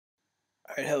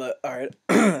All right,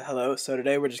 hello. So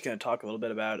today we're just going to talk a little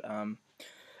bit about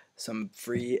some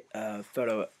free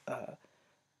photo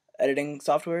editing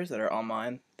softwares that are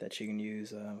online that you can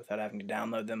use without having to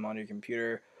download them on your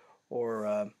computer,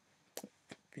 or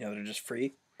they're just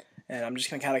free. And I'm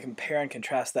just going to kind of compare and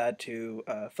contrast that to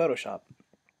Photoshop.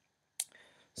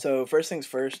 So first things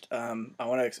first, I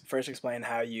want to first explain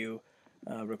how you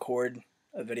record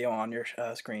a video on your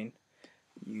screen.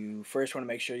 You first want to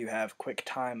make sure you have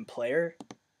QuickTime Player,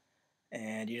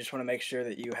 and you just want to make sure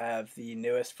that you have the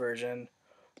newest version,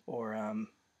 or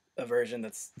a version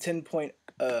that's 10.0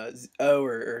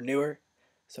 or newer.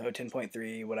 So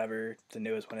 10.3, whatever the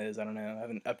newest one is. I don't know. I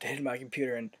haven't updated my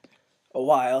computer in a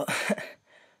while.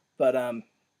 But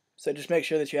so just make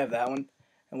sure that you have that one.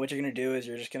 And what you're going to do is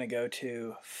you're just going to go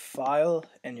to File,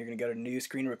 and you're going to go to New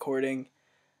Screen Recording,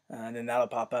 and then that'll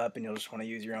pop up, and you'll just want to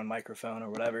use your own microphone or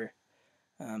whatever.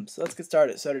 So let's get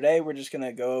started. So today we're just going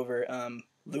to go over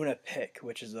Lunapic,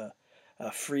 which is a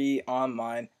free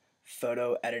online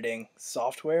photo editing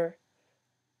software.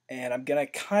 And I'm going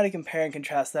to kind of compare and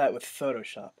contrast that with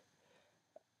Photoshop.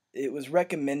 It was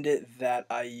recommended that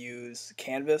I use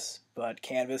Canvas, but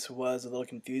Canvas was a little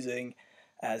confusing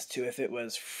as to if it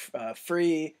was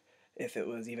free, if it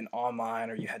was even online,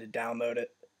 or you had to download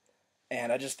it.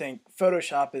 And I just think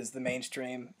Photoshop is the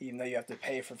mainstream, even though you have to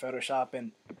pay for Photoshop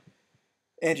and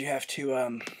you have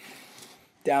to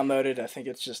download it. I think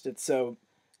it's so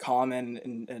common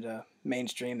and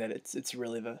mainstream that it's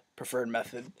really the preferred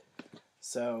method.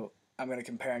 So I'm going to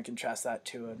compare and contrast that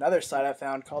to another site I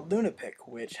found called Lunapic,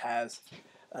 which has,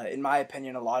 in my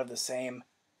opinion, a lot of the same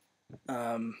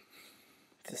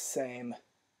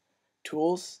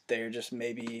tools. They're just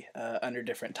maybe under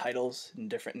different titles and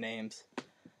different names.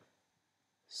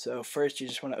 So first, you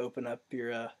just want to open up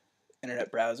your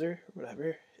internet browser, or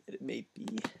whatever it may be.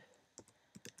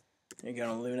 You're going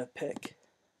to Lunapic.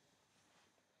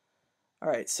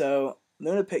 Alright, so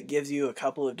Lunapic gives you a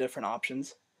couple of different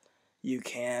options. You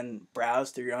can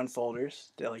browse through your own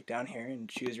folders, like down here, and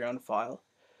choose your own file,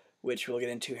 which we'll get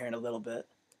into here in a little bit.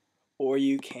 Or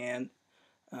you can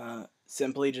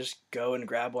simply just go and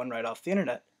grab one right off the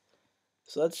internet.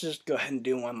 So let's just go ahead and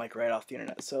do one like right off the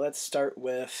internet. So let's start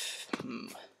with,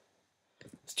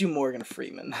 let's do Morgan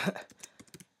Freeman.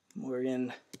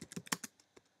 Morgan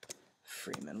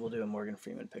Freeman. We'll do a Morgan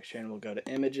Freeman picture, and we'll go to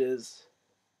Images,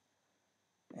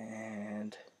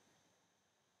 and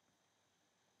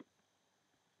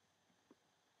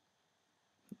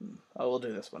we'll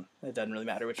do this one. It doesn't really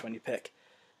matter which one you pick.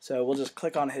 So we'll just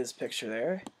click on his picture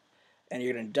there, and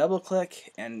you're going to double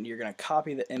click, and you're going to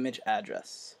copy the image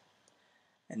address.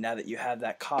 And now that you have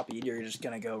that copied, you're just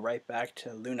going to go right back to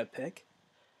Lunapic.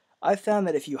 I found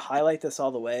that if you highlight this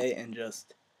all the way and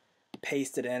just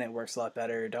paste it in, it works a lot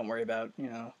better. Don't worry about,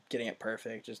 getting it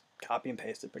perfect. Just copy and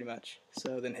paste it pretty much.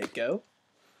 So then hit go.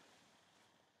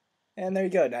 And there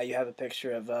you go. Now you have a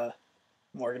picture of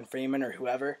Morgan Freeman or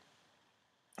whoever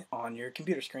on your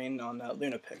computer screen on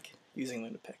Lunapic, using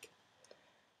Lunapic.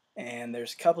 And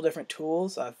there's a couple different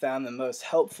tools. I've found the most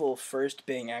helpful first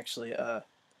being actually a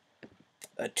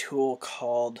tool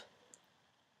called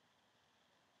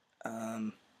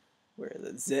where is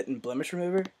it? Zit and Blemish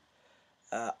Remover.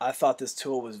 I thought this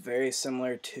tool was very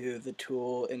similar to the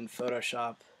tool in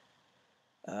Photoshop,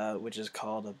 which is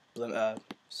called a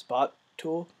spot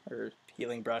tool, or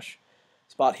healing brush,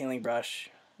 spot healing brush,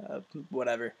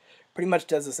 whatever. Pretty much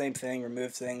does the same thing,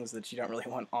 removes things that you don't really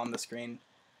want on the screen.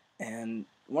 And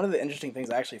one of the interesting things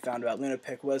I actually found about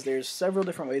Lunapic was there's several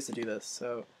different ways to do this.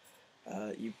 So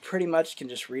you pretty much can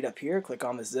just read up here, click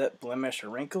on the zip, blemish, or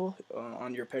wrinkle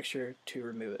on your picture to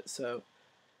remove it. So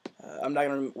I'm not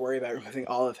going to worry about removing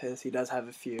all of his. He does have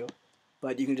a few.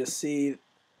 But you can just see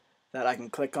that I can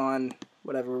click on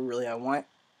whatever really I want,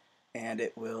 and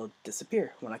it will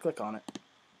disappear when I click on it.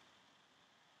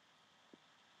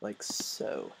 Like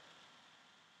so.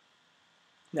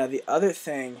 Now the other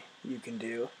thing you can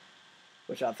do,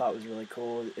 which I thought was really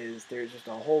cool, is there's just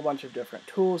a whole bunch of different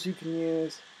tools you can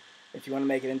use. If you want to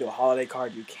make it into a holiday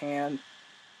card, you can.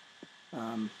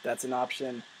 That's an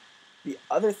option. The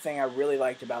other thing I really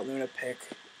liked about Lunapic,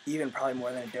 even probably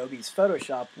more than Adobe's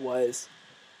Photoshop, was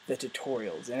the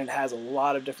tutorials. And it has a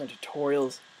lot of different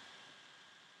tutorials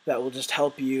that will just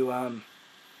help you,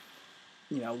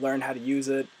 learn how to use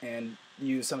it and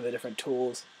use some of the different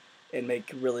tools and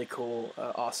make really cool,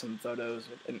 awesome photos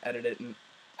and edit it in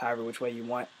however which way you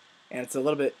want. And it's a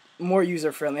little bit more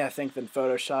user-friendly, I think, than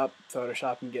Photoshop.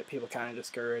 Photoshop can get people kind of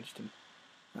discouraged, and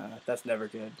that's never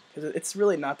good, because it's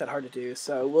really not that hard to do.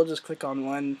 So we'll just click on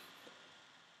one.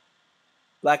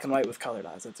 Black and white with colored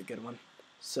eyes, that's a good one.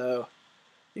 So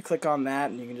You click on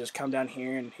that and you can just come down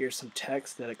here and here's some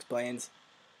text that explains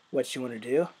what you want to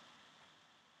do.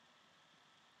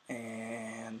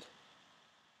 And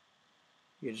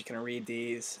you're just going to read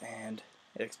these and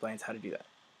it explains how to do that.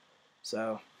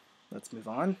 So let's move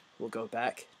on. We'll go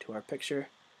back to our picture.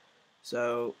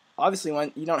 So obviously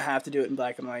you don't have to do it in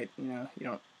black and white, you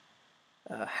don't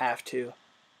have to.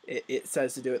 It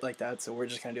says to do it like that, so we're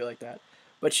just going to do it like that.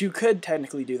 But you could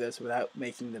technically do this without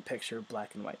making the picture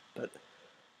black and white, but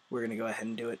we're going to go ahead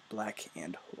and do it black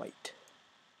and white.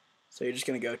 So you're just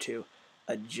going to go to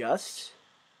Adjust,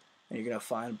 and you're going to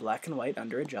find black and white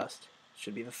under Adjust.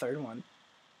 Should be the third one.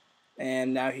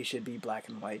 And now he should be black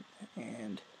and white.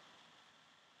 And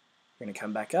you're going to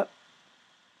come back up,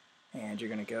 and you're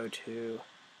going to go to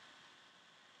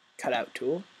Cutout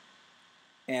Tool.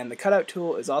 And the Cutout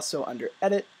Tool is also under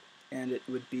Edit, and it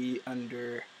would be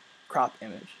under Crop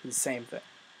Image. It's the same thing.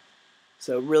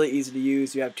 So really easy to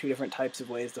use. You have two different types of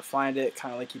ways to find it,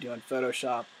 kind of like you do in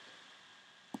Photoshop.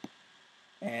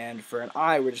 And for an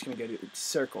eye, we're just going to go to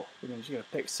Circle. We're just going to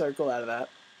pick Circle out of that,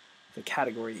 the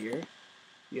category here.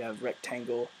 You have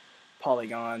Rectangle,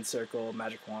 Polygon, Circle,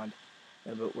 Magic Wand,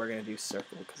 but we're going to do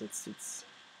Circle because it's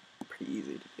pretty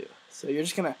easy to do. So you're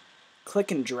just going to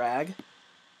click and drag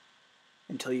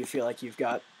until you feel like you've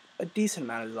got a decent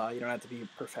amount of design. You don't have to be a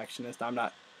perfectionist. I'm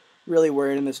not really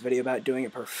worried in this video about doing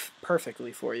it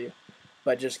perfectly for you,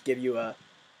 but just give you a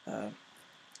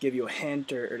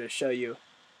hint or to show you,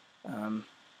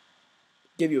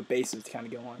 give you a basis to kind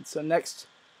of go on. So next,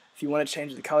 if you want to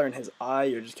change the color in his eye,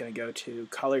 you're just going to go to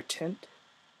Color Tint,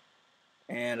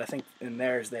 and I think in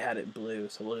theirs they had it blue,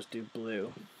 so we'll just do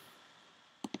blue,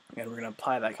 and we're going to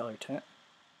apply that color tint.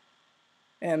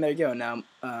 And there you go, now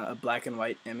a black and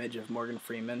white image of Morgan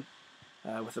Freeman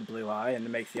with a blue eye. And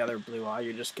to make the other blue eye,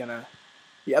 you're just gonna,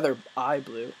 the other eye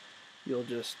blue, you'll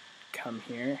just come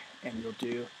here and you'll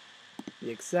do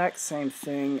the exact same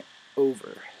thing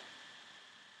over.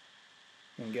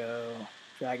 And go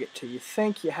drag it till you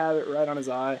think you have it right on his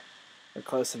eye, or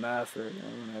close enough, or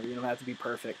whatever. You don't have to be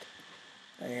perfect.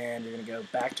 And you're gonna go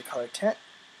back to Color Tint,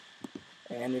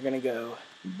 and you're gonna go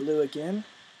blue again,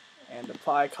 and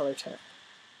apply Color Tint.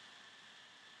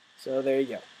 So there you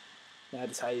go.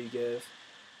 That is how you give,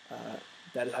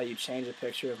 that is how you change a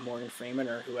picture of Morgan Freeman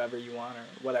or whoever you want or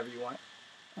whatever you want,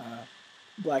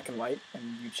 black and white, and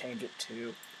you change it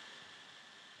to,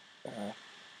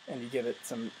 and you give it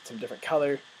some different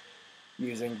color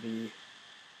using the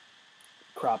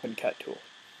crop and cut tool,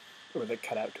 or the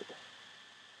cutout tool.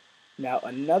 Now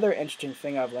another interesting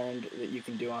thing I've learned that you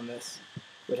can do on this,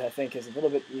 which I think is a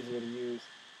little bit easier to use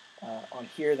on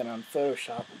here than on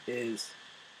Photoshop, is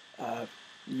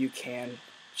you can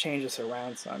change this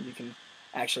around some. You can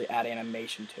actually add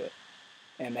animation to it.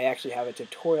 And they actually have a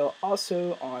tutorial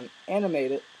also on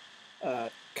animated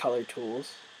color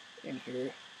tools in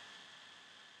here.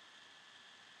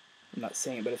 I'm not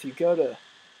saying, but if you go to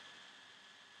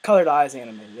Colored Eyes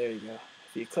Animated, there you go.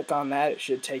 If you click on that, it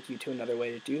should take you to another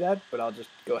way to do that, but I'll just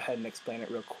go ahead and explain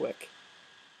it real quick.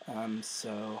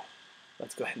 So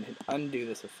let's go ahead and hit undo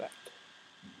this effect.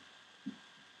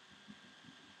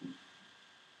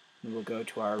 And we'll go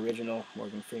to our original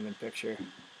Morgan Freeman picture,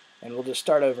 and we'll just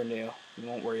start over new. We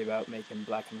won't worry about making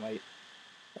black and white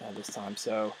this time.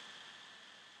 So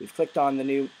we've clicked on the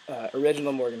new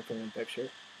original Morgan Freeman picture,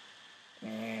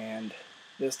 and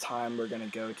this time we're going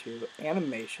to go to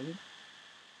Animation,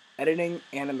 Editing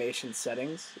Animation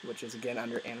Settings, which is again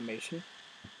under Animation.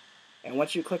 And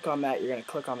once you click on that, you're going to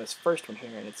click on this first one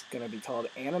here, and it's going to be called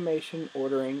Animation,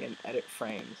 Ordering, and Edit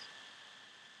Frames.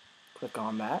 Click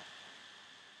on that.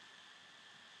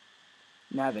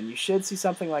 Now then, you should see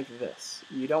something like this.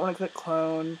 You don't want to click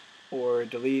Clone or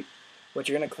Delete. What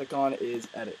you're going to click on is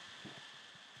Edit.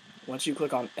 Once you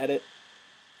click on Edit,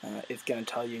 it's going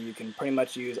to tell you you can pretty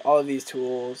much use all of these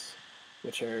tools,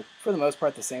 which are for the most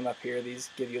part the same up here. These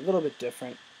give you a little bit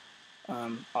different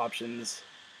options,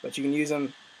 but you can use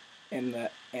them in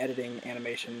the editing,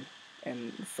 animation,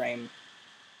 and frame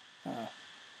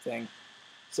thing.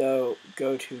 So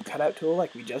go to Cutout Tool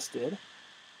like we just did,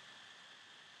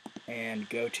 and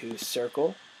go to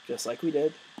Circle just like we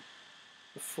did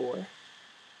before,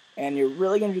 and you're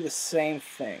really going to do the same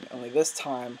thing, only this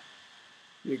time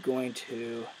you're going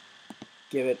to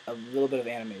give it a little bit of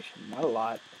animation, not a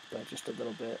lot, but just a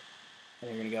little bit. And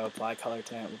you're going to go Apply Color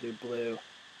Tint, we'll do blue,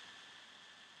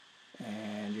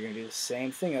 and you're going to do the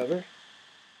same thing over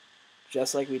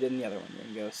just like we did in the other one. You're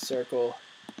going to go Circle,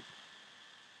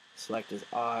 select his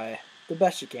eye the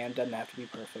best you can, doesn't have to be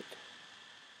perfect.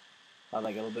 I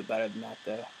like it a little bit better than that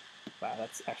though. Wow,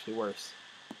 that's actually worse.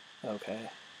 Okay.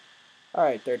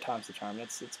 Alright, third time's the charm.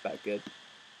 It's about good.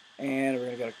 And we're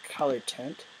going to go to color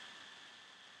tint,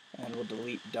 and we'll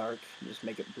delete dark and just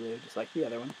make it blue, just like the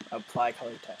other one. Apply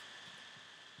color tint.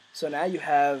 So now you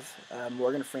have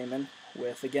Morgan Freeman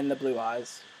with, again, the blue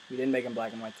eyes. We didn't make him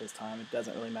black and white this time. It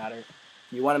doesn't really matter. If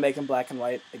you want to make him black and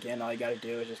white, again, all you got to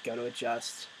do is just go to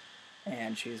Adjust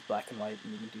and choose black and white,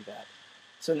 and you can do that.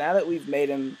 So now that we've made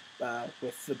him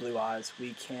with the blue eyes,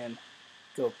 we can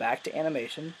go back to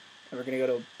Animation, and we're going to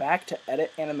go back to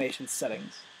Edit Animation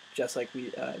Settings, just like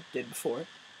we did before.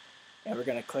 And we're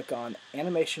going to click on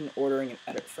Animation Ordering and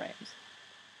Edit Frames.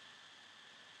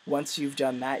 Once you've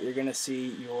done that, you're going to see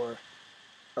your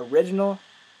original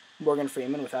Morgan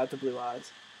Freeman without the blue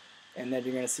eyes, and then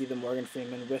you're going to see the Morgan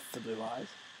Freeman with the blue eyes.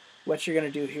 What you're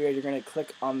going to do here, you're going to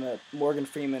click on the Morgan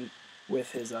Freeman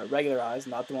with his regular eyes,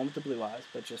 not the one with the blue eyes,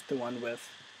 but just the one with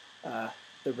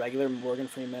the regular Morgan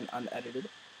Freeman unedited.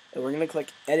 And we're going to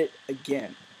click Edit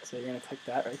again. So you're going to click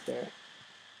that right there.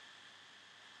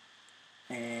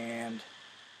 And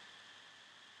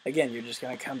again, you're just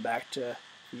going to come back to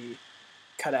the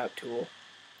cutout tool,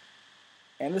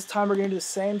 and this time we're going to do the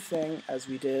same thing as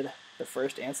we did the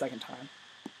first and second time,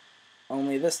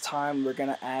 only this time we're going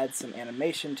to add some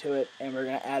animation to it, and we're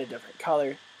going to add a different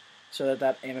color so that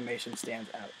that animation stands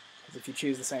out, because if you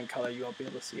choose the same color you won't be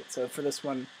able to see it. So for this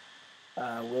one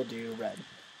we'll do red.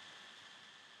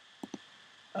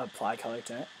 Apply color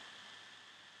tint,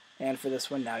 and for this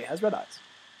one now he has red eyes.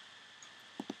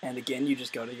 And again, you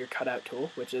just go to your cutout tool,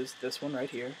 which is this one right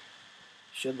here.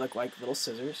 Should look like little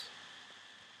scissors.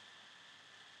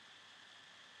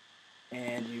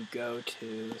 And you go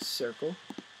to circle.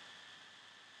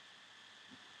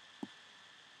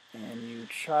 And you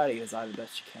try to get his eye the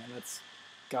best you can. That's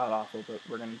god awful, but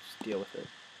we're going to just deal with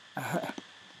it.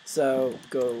 So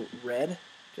go red,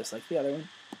 just like the other one.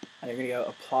 And you're going to go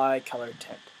apply color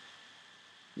tint.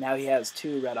 Now he has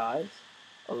two red eyes,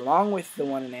 along with the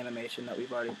one in animation that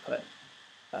we've already put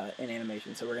in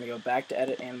animation. So we're going to go back to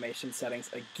Edit Animation Settings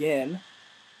again,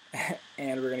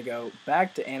 and we're going to go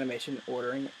back to Animation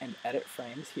Ordering and Edit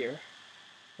Frames here.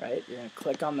 Right? You're going to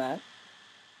click on that.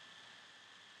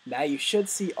 Now you should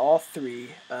see all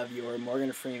three of your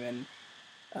Morgan Freeman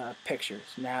pictures.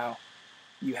 Now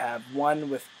you have one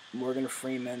with Morgan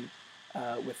Freeman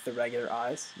with the regular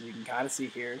eyes. As you can kind of see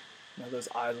here, you know, those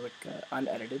eyes look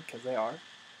unedited because they are.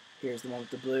 Here's the one with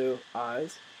the blue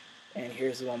eyes, and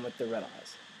here's the one with the red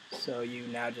eyes. So you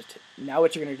now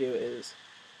what you're going to do is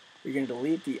you're going to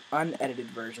delete the unedited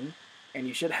version, and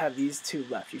you should have these two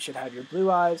left. You should have your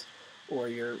blue eyes or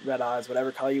your red eyes,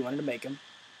 whatever color you wanted to make them,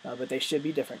 but they should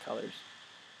be different colors.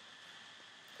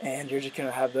 And you're just going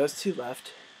to have those two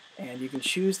left, and you can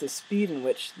choose the speed in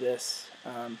which this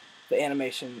the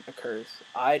animation occurs.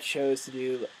 I chose to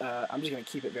do, I'm just going to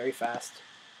keep it very fast,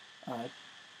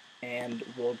 and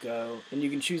we'll go, and you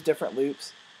can choose different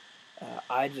loops.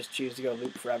 I just choose to go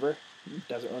loop forever. It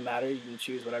doesn't really matter, you can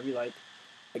choose whatever you like.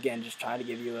 Again, just trying to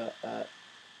give you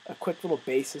a quick little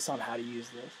basis on how to use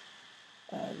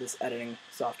this editing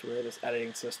software, this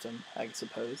editing system, I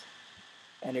suppose.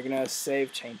 And you're going to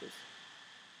save changes.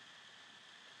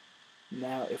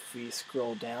 Now if we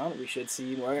scroll down, we should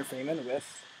see Morgan Freeman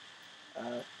with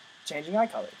changing eye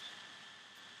colors.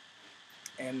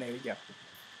 And there you go.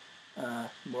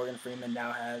 Morgan Freeman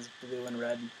now has blue and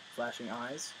red flashing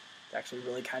eyes. It's actually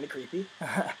really kind of creepy.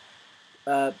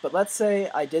 But let's say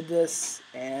I did this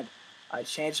and I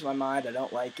changed my mind, I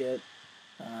don't like it,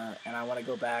 and I want to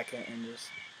go back and just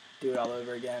do it all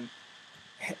over again.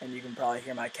 And you can probably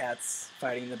hear my cats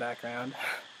fighting in the background.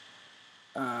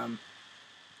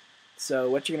 So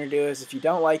what you're going to do is, if you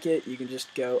don't like it, you can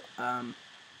just go,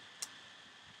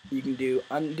 you can do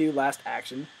undo last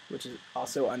action, which is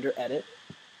also under edit.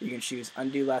 You can choose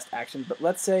undo last action, but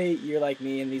let's say you're like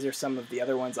me and these are some of the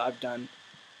other ones I've done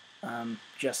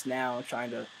just now,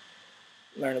 trying to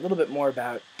learn a little bit more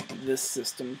about this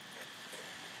system.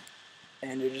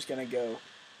 And you're just going to go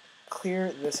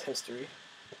clear this history.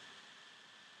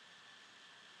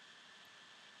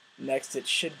 Next, it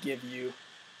should give you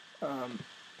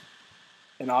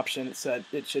an option.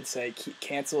 It should say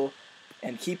cancel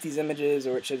and keep these images,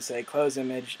 or it should say close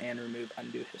image and remove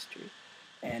undo history.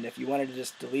 And if you wanted to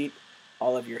just delete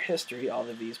all of your history, all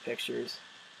of these pictures,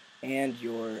 and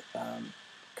your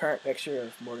current picture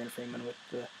of Morgan Freeman with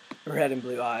the red and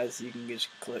blue eyes, you can just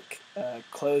click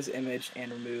close image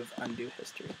and remove undo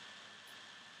history.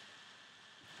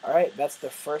 Alright, that's the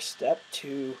first step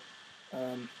to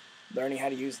learning how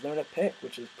to use Lunapic,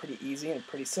 which is pretty easy and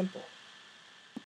pretty simple.